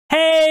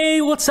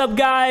what's up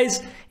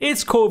guys?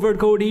 It's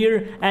CovertCode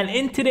here, and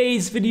in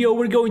today's video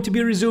we're going to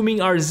be resuming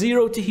our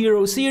Zero to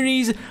Hero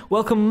series.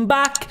 Welcome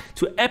back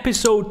to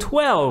episode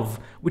 12,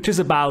 which is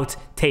about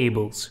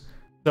tables.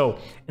 So,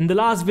 in the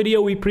last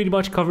video we pretty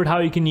much covered how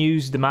you can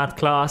use the math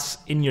class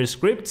in your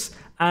scripts,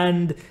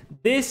 and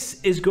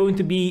this is going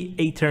to be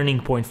a turning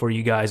point for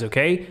you guys,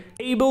 okay?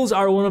 Tables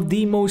are one of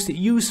the most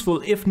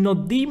useful, if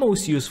not the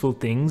most useful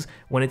things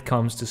when it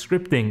comes to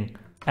scripting.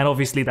 And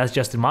obviously that's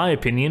just in my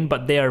opinion,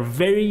 but they are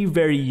very,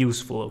 very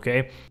useful,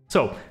 okay?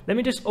 So let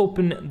me just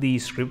open the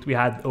script we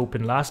had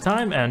open last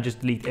time and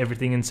just delete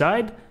everything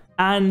inside.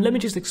 And let me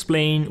just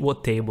explain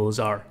what tables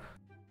are.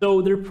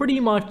 So they're pretty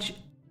much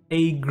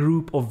a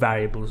group of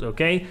variables,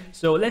 okay?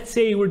 So let's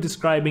say we're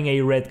describing a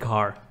red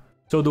car.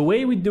 So the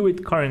way we do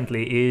it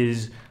currently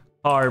is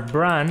car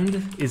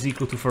brand is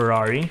equal to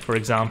Ferrari, for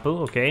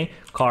example, okay?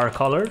 Car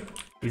color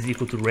is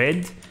equal to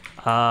red.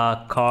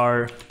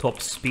 Car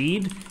top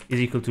speed is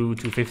equal to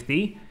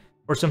 250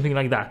 or something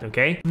like that,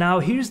 okay?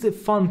 Now here's the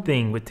fun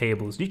thing with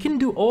tables. You can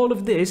do all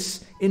of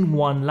this in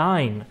one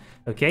line,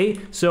 okay?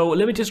 So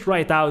let me just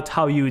write out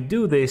how you would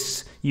do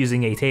this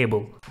using a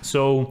table.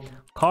 So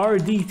car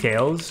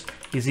details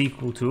is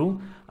equal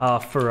to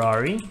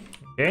Ferrari,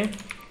 okay,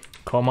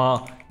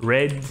 comma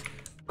red,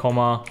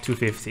 comma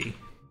 250.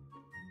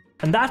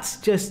 And that's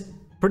just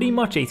pretty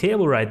much a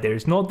table right there.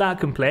 It's not that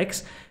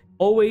complex.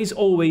 Always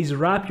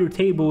wrap your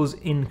tables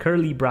in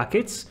curly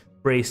brackets,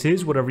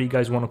 braces, whatever you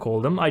guys want to call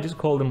them. I just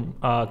call them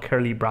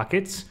curly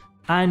brackets,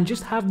 and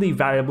just have the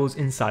variables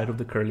inside of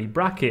the curly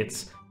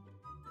brackets.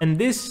 And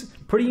this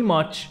pretty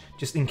much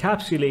just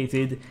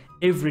encapsulated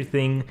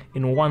everything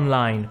in one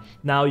line.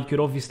 Now you could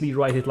obviously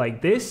write it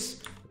like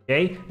this,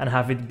 okay, and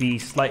have it be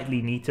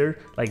slightly neater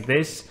like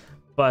this,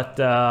 but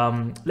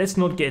let's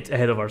not get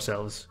ahead of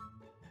ourselves.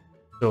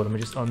 So let me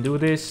just undo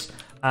this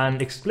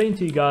and explain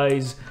to you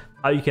guys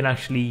how you can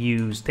actually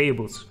use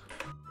tables.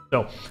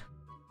 So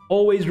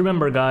always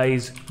remember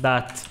guys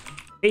that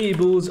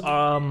tables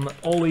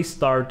always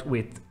start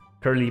with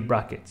curly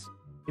brackets.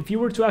 If you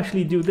were to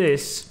actually do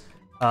this,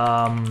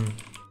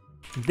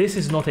 this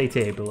is not a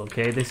table,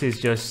 okay? This is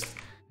just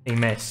a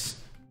mess,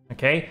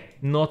 okay?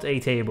 Not a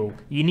table.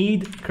 You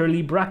need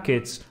curly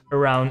brackets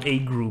around a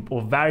group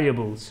of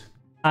variables.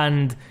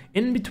 And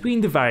in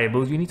between the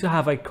variables, you need to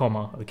have a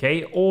comma,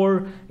 okay?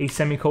 Or a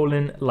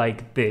semicolon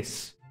like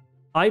this.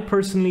 I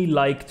personally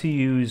like to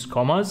use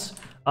commas.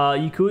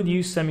 You could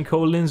use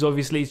semicolons,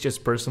 obviously it's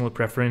just personal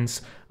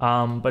preference.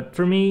 But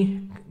for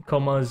me,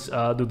 commas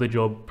do the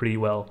job pretty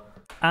well.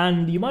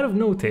 And you might have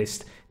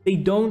noticed, they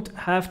don't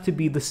have to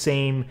be the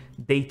same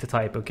data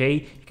type, okay?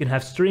 You can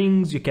have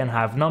strings, you can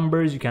have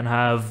numbers, you can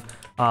have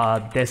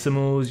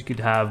decimals, you could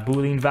have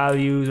Boolean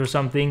values or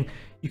something.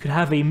 You could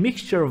have a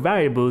mixture of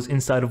variables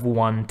inside of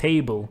one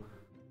table.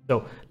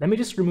 So let me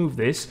just remove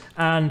this,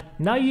 and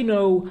now you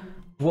know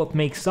what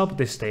makes up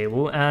this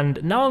table,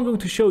 and now I'm going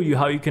to show you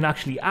how you can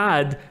actually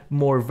add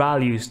more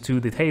values to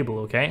the table,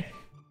 okay?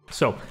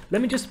 So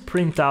let me just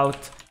print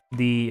out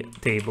the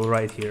table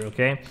right here,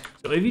 okay?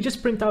 So if you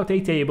just print out a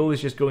table,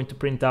 it's just going to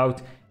print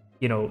out,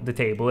 you know, the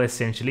table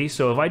essentially.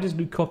 So if I just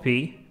do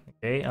copy,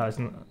 okay,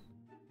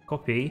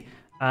 copy,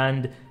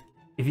 and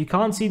if you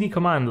can't see the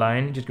command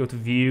line, just go to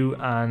view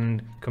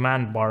and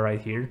command bar right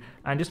here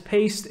and just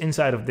paste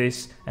inside of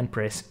this and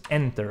press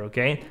enter,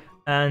 okay?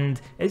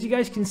 And as you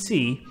guys can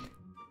see,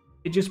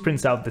 it just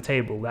prints out the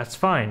table. That's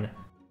fine.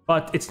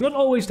 But it's not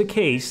always the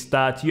case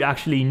that you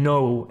actually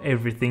know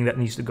everything that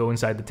needs to go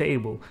inside the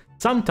table.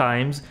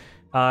 Sometimes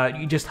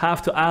you just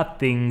have to add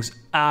things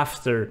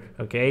after,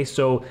 okay?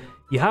 So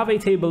you have a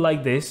table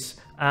like this,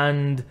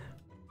 and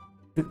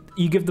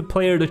you give the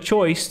player the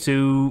choice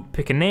to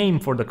pick a name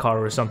for the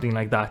car or something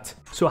like that.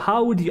 So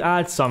how would you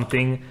add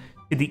something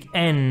to the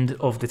end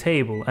of the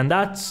table? And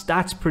that's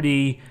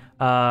pretty,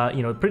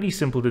 you know, pretty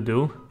simple to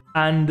do.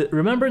 And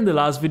remember in the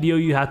last video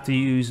you had to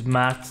use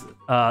math,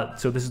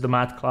 so this is the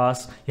math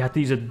class, you had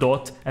to use a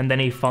dot and then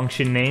a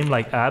function name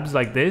like abs,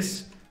 like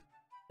this.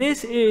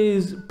 This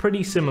is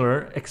pretty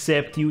similar,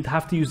 except you'd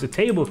have to use the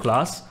table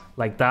class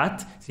like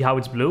that. See how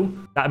it's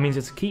blue? That means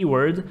it's a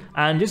keyword,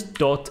 and just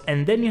dot,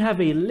 and then you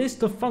have a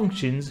list of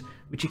functions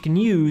which you can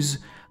use,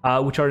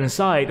 which are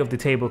inside of the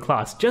table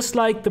class, just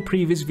like the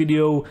previous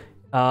video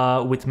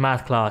with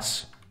math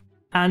class.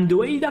 And the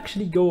way you'd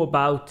actually go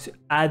about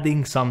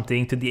adding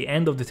something to the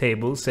end of the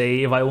table,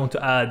 say if I want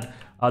to add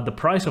the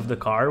price of the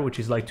car, which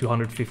is like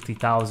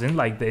 250,000,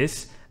 like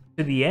this,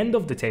 to the end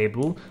of the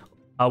table,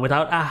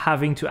 without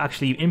having to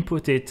actually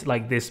input it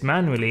like this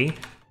manually,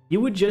 you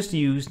would just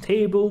use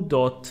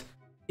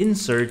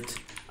table.insert,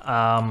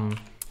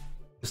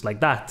 just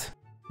like that.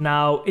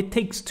 Now, it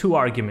takes two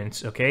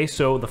arguments, okay?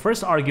 So the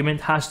first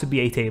argument has to be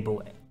a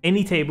table.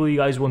 Any table you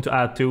guys want to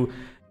add to,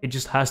 it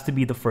just has to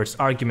be the first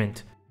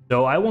argument.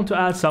 So I want to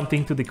add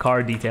something to the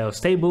car details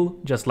table,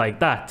 just like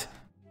that.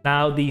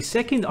 Now the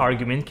second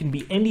argument can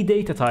be any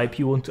data type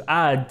you want to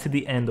add to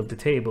the end of the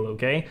table,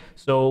 okay?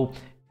 So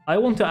I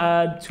want to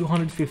add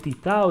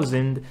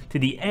 250,000 to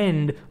the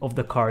end of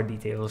the car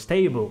details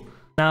table.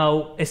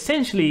 Now,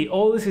 essentially,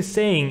 all this is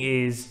saying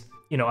is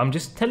I'm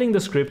just telling the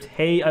script,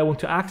 hey, I want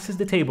to access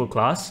the table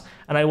class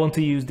and I want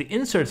to use the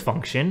insert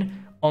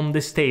function on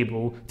this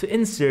table to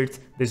insert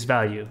this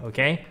value,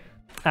 okay?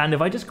 And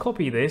if I just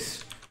copy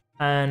this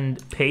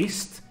and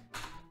paste,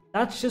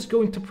 that's just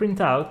going to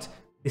print out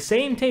the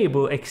same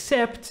table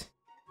except,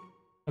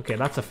 okay,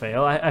 that's a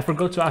fail. I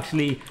forgot to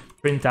actually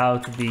print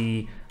out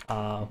the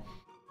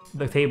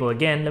table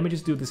again. Let me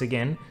just do this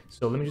again.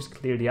 So let me just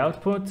clear the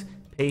output,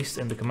 paste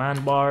in the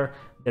command bar.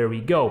 There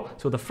we go.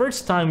 So the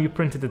first time you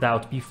printed it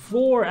out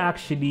before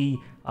actually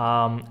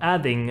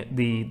adding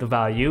the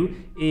value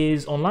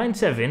is on line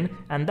 7,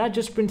 and that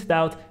just printed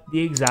out the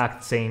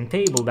exact same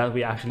table that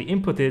we actually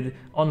inputted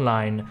on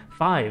line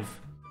 5.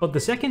 But the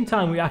second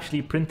time we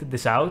actually printed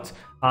this out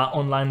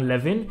on line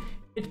 11,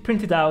 it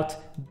printed out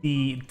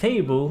the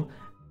table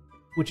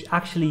which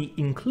actually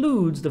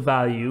includes the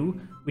value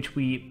which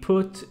we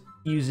put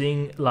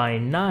using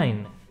line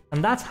 9.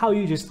 And that's how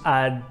you just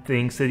add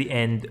things to the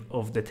end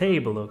of the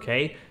table,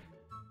 okay?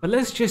 But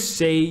let's just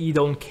say you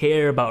don't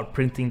care about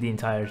printing the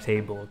entire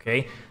table,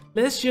 okay?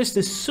 Let's just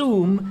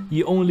assume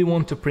you only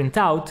want to print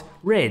out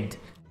red.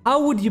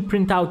 How would you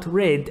print out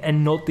red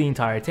and not the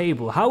entire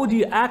table? How would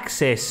you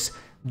access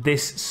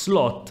this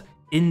slot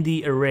in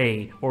the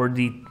array or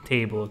the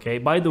table, okay?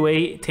 By the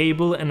way,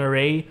 table and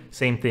array,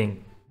 same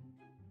thing.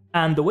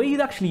 And the way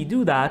you'd actually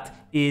do that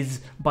is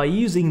by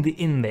using the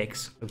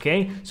index,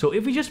 okay? So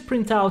if we just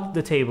print out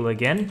the table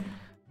again,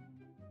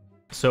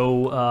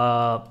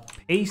 so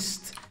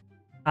paste,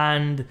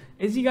 and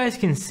as you guys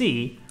can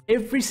see,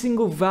 every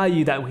single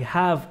value that we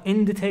have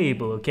in the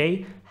table,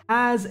 okay,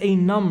 has a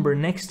number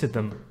next to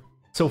them.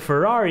 So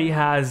Ferrari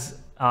has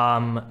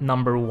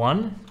number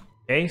 1,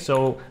 okay?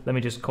 So let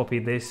me just copy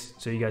this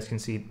so you guys can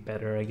see it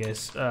better, I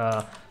guess.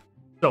 So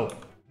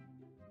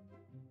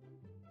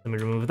let me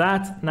remove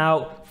that.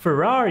 Now,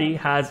 Ferrari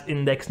has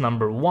index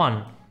number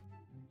 1,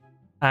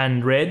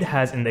 and red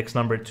has index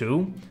number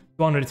 2,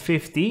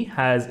 250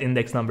 has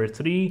index number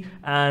 3,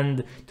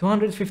 and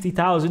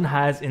 250,000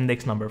 has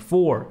index number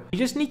 4. You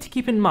just need to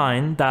keep in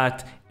mind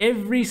that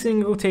every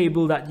single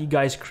table that you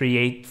guys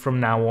create from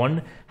now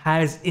on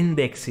has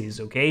indexes,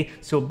 okay?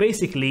 So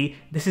basically,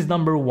 this is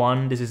number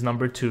 1, this is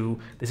number 2,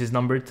 this is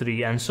number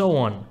 3, and so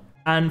on.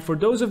 And for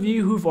those of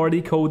you who've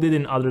already coded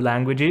in other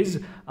languages,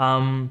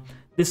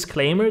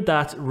 disclaimer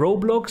that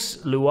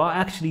Roblox Lua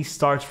actually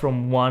starts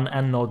from 1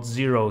 and not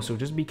 0, so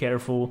just be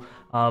careful.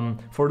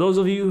 For those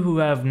of you who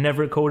have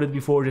never coded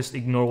before, just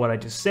ignore what I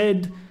just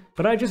said,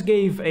 but I just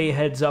gave a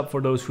heads up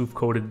for those who've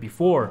coded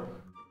before.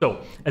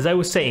 So, as I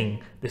was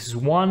saying, this is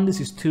 1,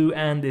 this is 2,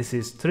 and this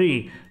is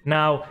 3.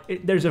 Now,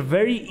 there's a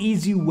very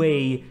easy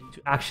way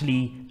to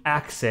actually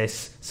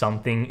access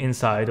something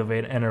inside of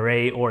an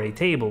array or a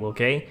table,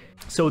 okay?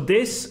 So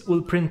this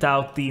will print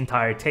out the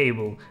entire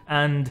table,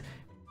 and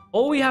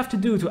all we have to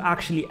do to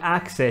actually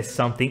access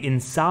something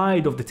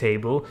inside of the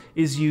table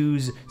is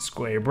use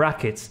square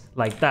brackets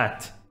like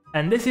that.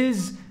 And this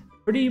is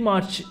pretty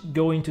much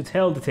going to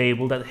tell the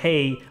table that,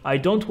 hey, I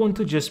don't want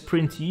to just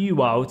print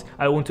you out,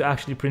 I want to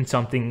actually print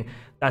something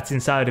that's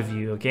inside of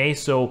you, okay?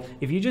 So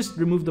if you just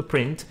remove the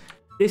print,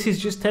 this is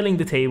just telling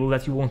the table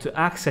that you want to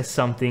access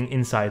something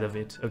inside of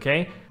it,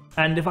 okay?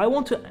 And if I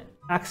want to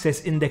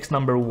access index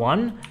number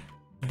 1,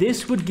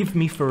 this would give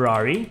me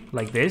Ferrari,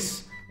 like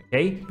this,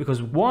 okay?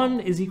 Because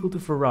 1 is equal to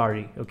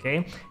Ferrari,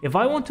 okay? If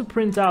I want to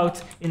print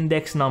out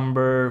index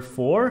number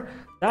 4,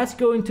 that's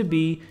going to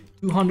be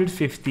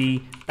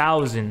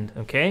 250,000,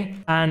 okay?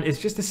 And it's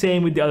just the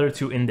same with the other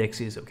two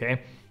indexes,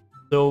 okay?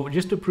 So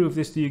just to prove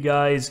this to you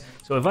guys,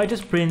 so if I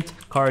just print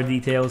car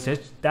details,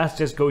 that's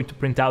just going to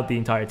print out the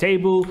entire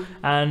table.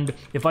 And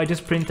if I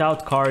just print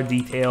out car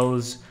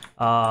details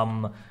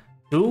 2,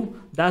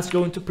 that's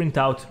going to print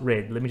out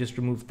red. Let me just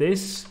remove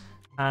this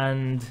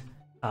and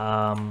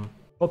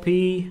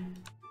copy,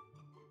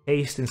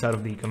 paste inside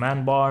of the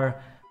command bar,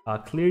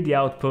 clear the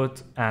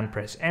output and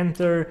press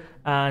enter.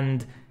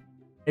 And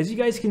as you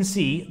guys can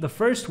see, the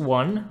first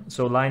one,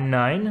 so line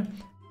 9,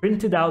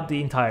 printed out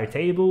the entire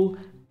table,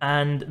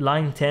 and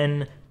line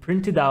 10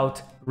 printed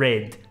out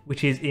red,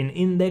 which is in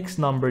index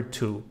number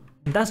 2.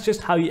 And that's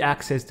just how you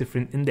access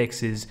different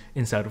indexes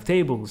inside of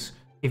tables.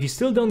 If you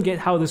still don't get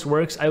how this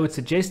works, I would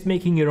suggest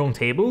making your own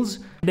tables,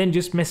 then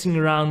just messing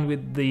around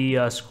with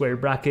the square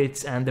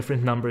brackets and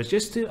different numbers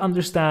just to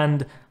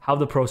understand how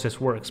the process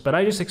works. But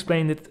I just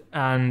explained it,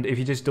 and if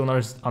you just don't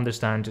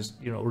understand,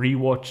 just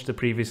rewatch the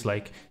previous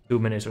 2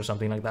 minutes or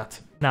something like that.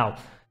 Now,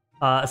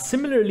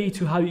 similarly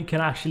to how you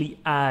can actually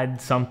add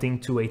something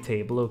to a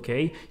table,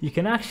 okay, you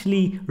can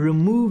actually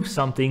remove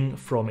something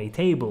from a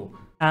table.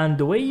 And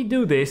the way you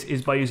do this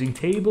is by using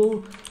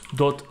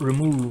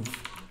table.remove,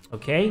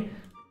 okay?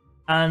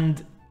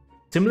 And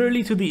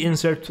similarly to the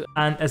insert,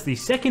 and as the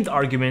second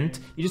argument,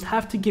 you just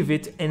have to give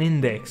it an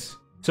index.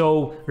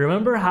 So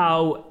remember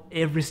how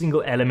every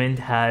single element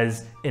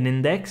has an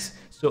index?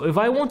 So if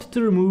I wanted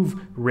to remove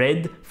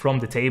red from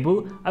the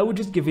table, I would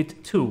just give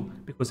it 2,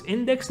 because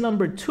index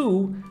number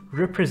 2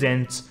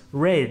 represents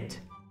red.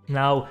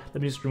 Now,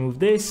 let me just remove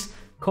this,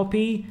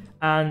 copy,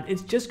 and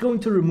it's just going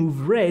to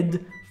remove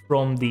red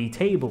from the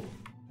table.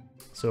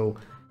 So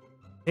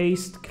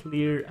paste,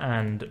 clear,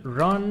 and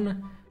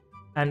run.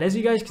 And as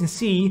you guys can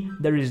see,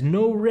 there is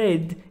no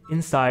red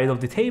inside of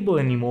the table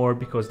anymore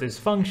because this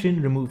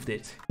function removed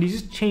it. You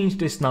just change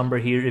this number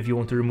here if you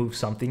want to remove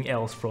something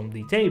else from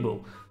the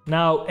table.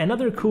 Now,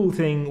 another cool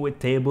thing with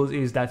tables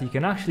is that you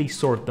can actually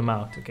sort them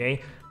out,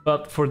 okay?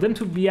 But for them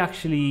to be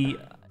actually,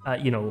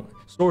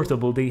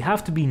 sortable, they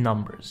have to be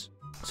numbers.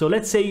 So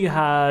let's say you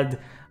had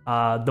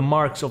the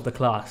marks of the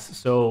class.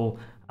 So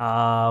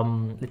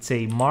let's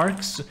say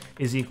marks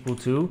is equal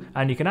to,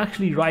 and you can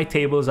actually write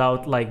tables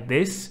out like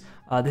this.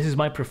 This is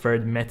my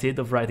preferred method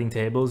of writing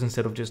tables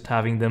instead of just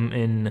having them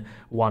in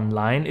one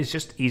line. It's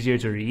just easier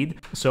to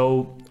read.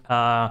 So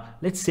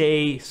let's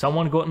say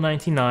someone got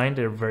 99,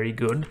 they're very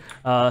good.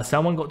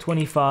 Someone got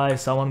 25,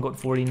 someone got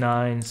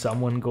 49,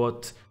 someone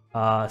got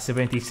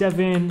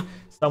 77,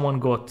 someone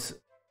got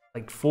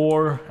like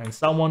 4, and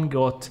someone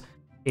got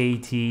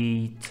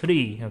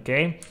 83,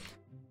 okay?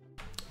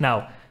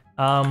 Now,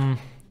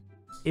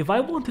 if I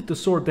wanted to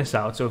sort this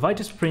out, so if I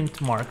just print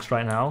marks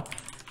right now,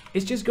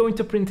 it's just going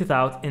to print it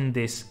out in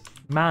this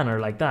manner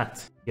like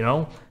that, you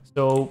know?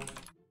 So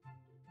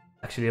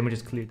actually, let me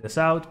just clear this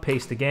out,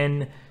 paste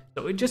again.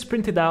 So it just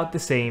printed out the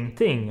same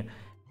thing.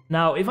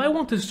 Now, if I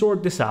want to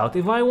sort this out,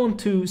 if I want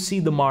to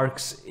see the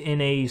marks in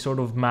a sort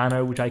of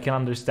manner which I can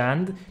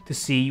understand to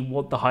see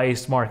what the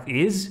highest mark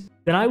is,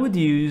 then I would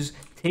use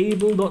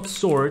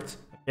table.sort,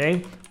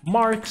 okay,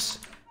 marks,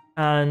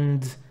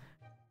 and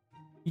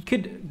you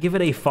could give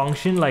it a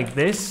function like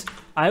this.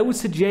 I would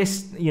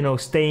suggest,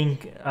 staying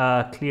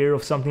clear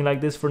of something like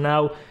this for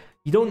now.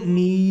 You don't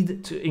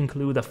need to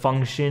include a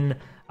function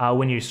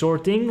when you're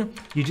sorting.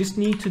 You just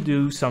need to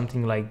do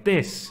something like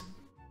this.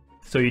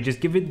 So you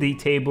just give it the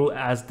table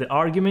as the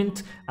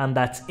argument, and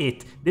that's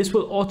it. This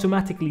will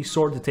automatically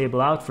sort the table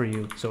out for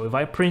you. So if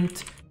I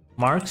print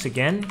marks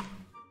again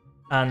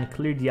and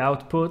clear the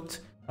output,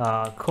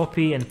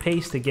 copy and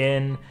paste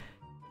again.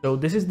 So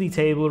this is the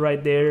table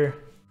right there.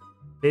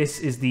 This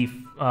is the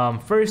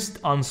first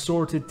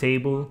unsorted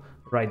table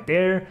right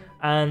there,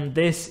 and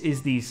this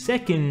is the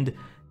second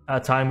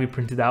time we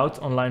printed out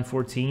on line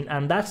 14,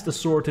 and that's the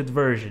sorted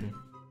version.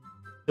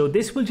 So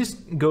this will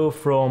just go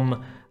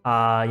from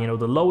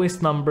the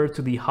lowest number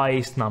to the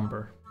highest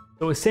number.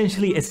 So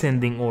essentially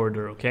ascending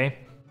order, okay?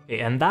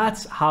 And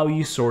that's how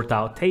you sort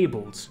out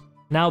tables.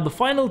 Now the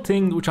final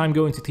thing which I'm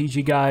going to teach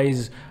you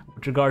guys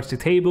with regards to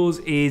tables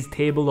is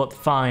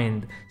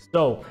table.find.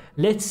 So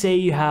let's say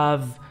you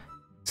have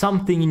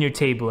something in your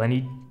table and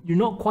you're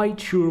not quite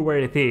sure where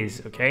it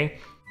is, okay?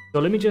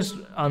 So let me just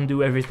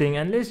undo everything,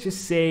 and let's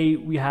just say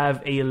we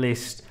have a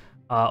list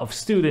of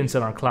students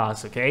in our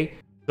class, okay?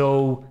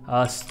 So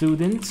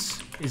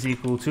students is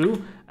equal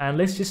to, and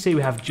let's just say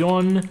we have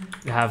John,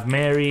 we have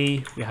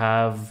Mary, we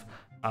have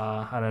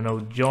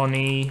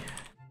Johnny,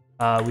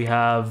 we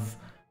have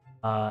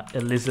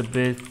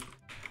Elizabeth,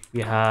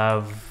 we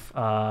have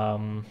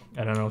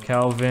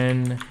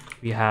Calvin,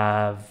 we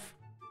have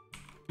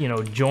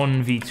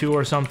John V2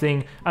 or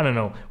something. I don't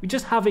know. We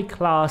just have a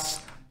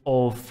class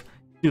of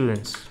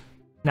students.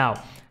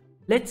 Now,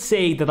 let's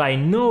say that I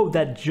know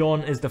that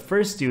John is the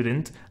first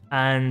student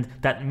and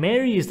that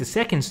Mary is the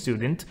second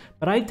student,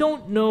 but I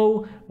don't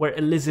know where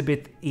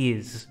Elizabeth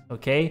is,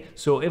 okay?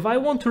 So if I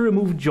want to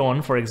remove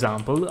John, for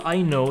example,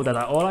 I know that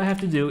all I have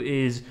to do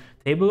is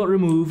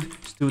table.remove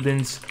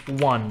students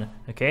 1,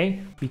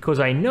 okay? Because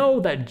I know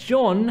that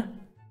John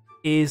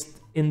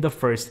is in the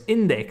first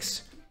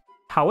index.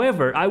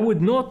 However, I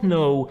would not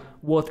know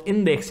what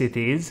index it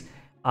is,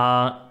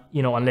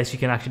 unless you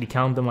can actually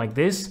count them like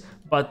this.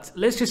 But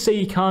let's just say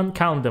you can't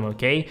count them,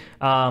 okay?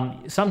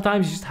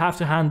 Sometimes you just have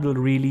to handle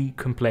really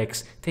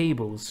complex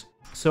tables.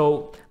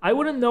 So I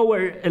wouldn't know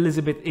where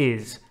Elizabeth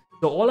is.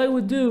 So all I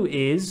would do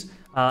is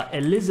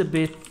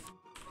Elizabeth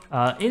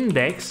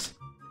index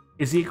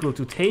is equal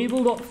to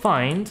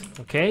table.find,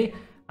 okay?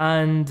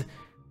 And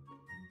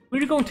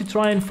we're going to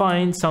try and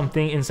find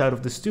something inside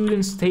of the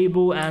students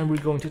table, and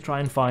we're going to try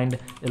and find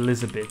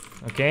Elizabeth,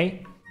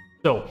 okay?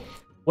 So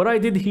what I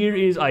did here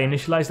is I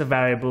initialized a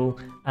variable,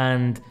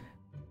 and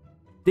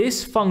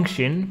this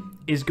function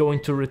is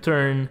going to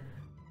return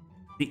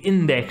the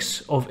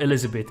index of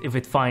Elizabeth if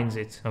it finds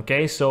it,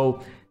 okay?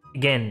 So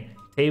again,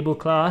 table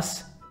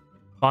class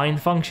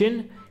find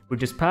function, we're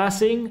just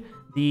passing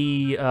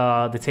the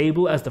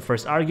table as the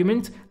first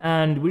argument,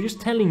 and we're just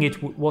telling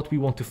it what we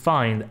want to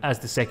find as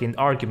the second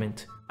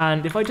argument.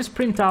 And if I just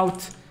print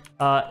out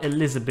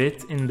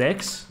Elizabeth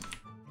index,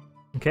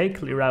 okay,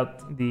 clear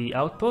out the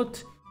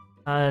output,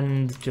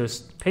 and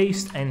just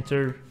paste,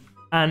 enter,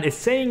 and it's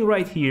saying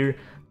right here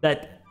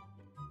that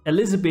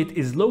Elizabeth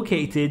is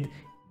located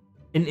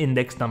in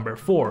index number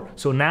 4.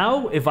 So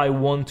now if I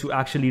want to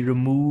actually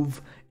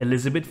remove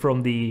Elizabeth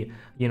from the,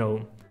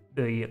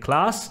 the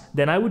class,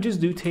 then I would just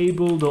do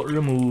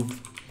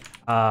table.remove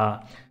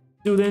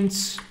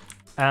students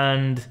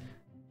and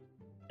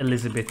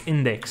Elizabeth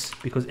index,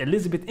 because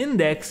Elizabeth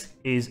index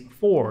is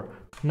 4.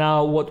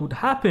 Now what would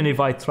happen if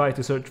I try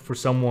to search for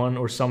someone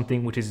or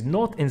something which is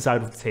not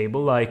inside of the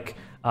table, like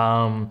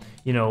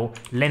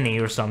Lenny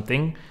or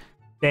something?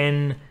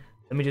 Then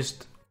let me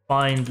just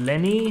find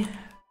Lenny,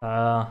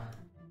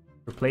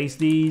 replace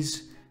these.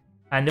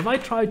 And if I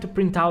try to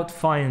print out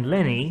find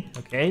Lenny,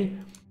 okay,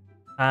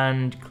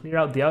 and clear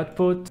out the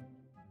output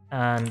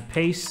and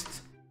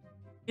paste,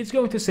 it's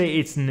going to say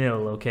it's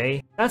nil,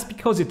 okay? That's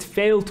because it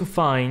failed to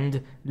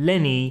find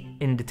Lenny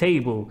in the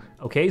table,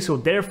 okay? So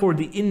therefore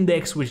the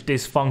index which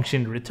this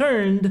function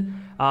returned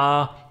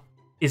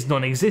is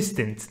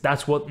non-existent.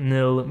 That's what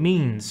nil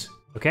means,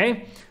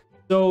 okay?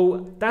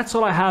 So that's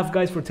all I have,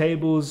 guys, for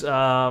tables.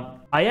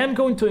 I am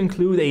going to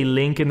include a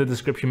link in the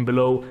description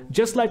below,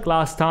 just like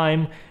last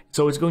time.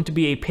 So it's going to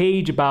be a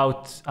page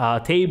about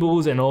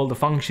tables and all the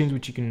functions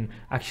which you can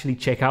actually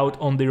check out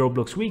on the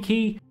Roblox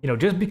wiki. You know,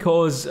 just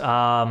because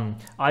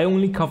I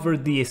only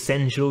covered the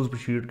essentials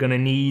which you're gonna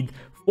need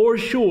for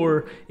sure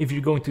if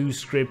you're going to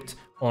script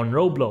on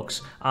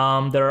Roblox.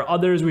 There are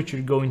others which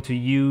you're going to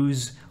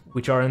use,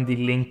 which are in the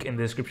link in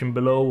the description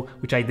below,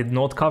 which I did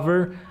not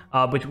cover,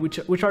 but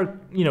which are,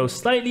 you know,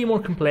 slightly more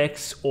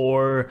complex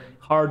or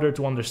harder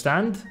to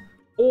understand,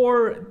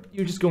 or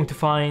you're just going to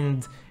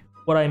find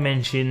what I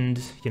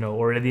mentioned, you know,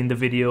 already in the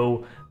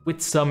video with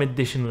some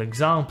additional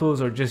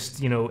examples or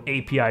just, you know,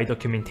 API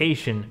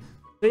documentation.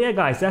 So yeah,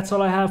 guys, that's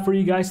all I have for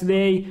you guys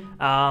today.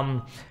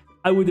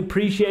 I would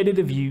appreciate it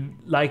if you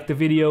like the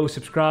video,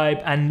 subscribe,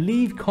 and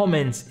leave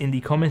comments in the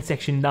comment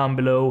section down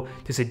below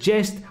to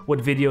suggest what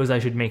videos I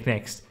should make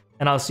next.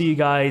 And I'll see you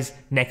guys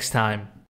next time.